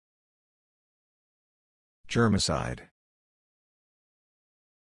Germicide.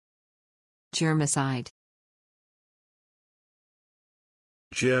 Germicide.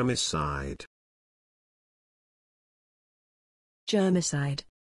 Germicide. Germicide.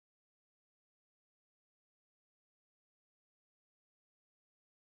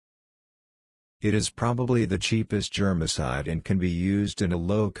 It is probably the cheapest germicide and can be used in a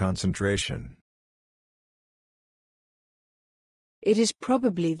low concentration. It is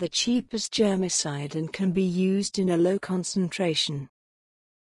probably the cheapest germicide and can be used in a low concentration.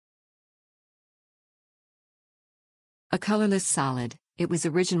 A colorless solid, it was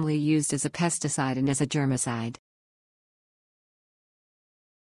originally used as a pesticide and as a germicide.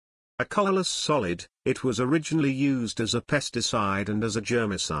 A colorless solid, it was originally used as a pesticide and as a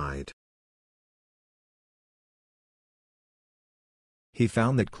germicide. He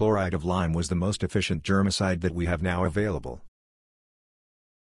found that chloride of lime was the most efficient germicide that we have now available.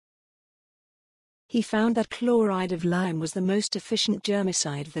 He found that chloride of lime was the most efficient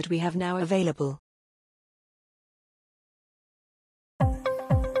germicide that we have now available.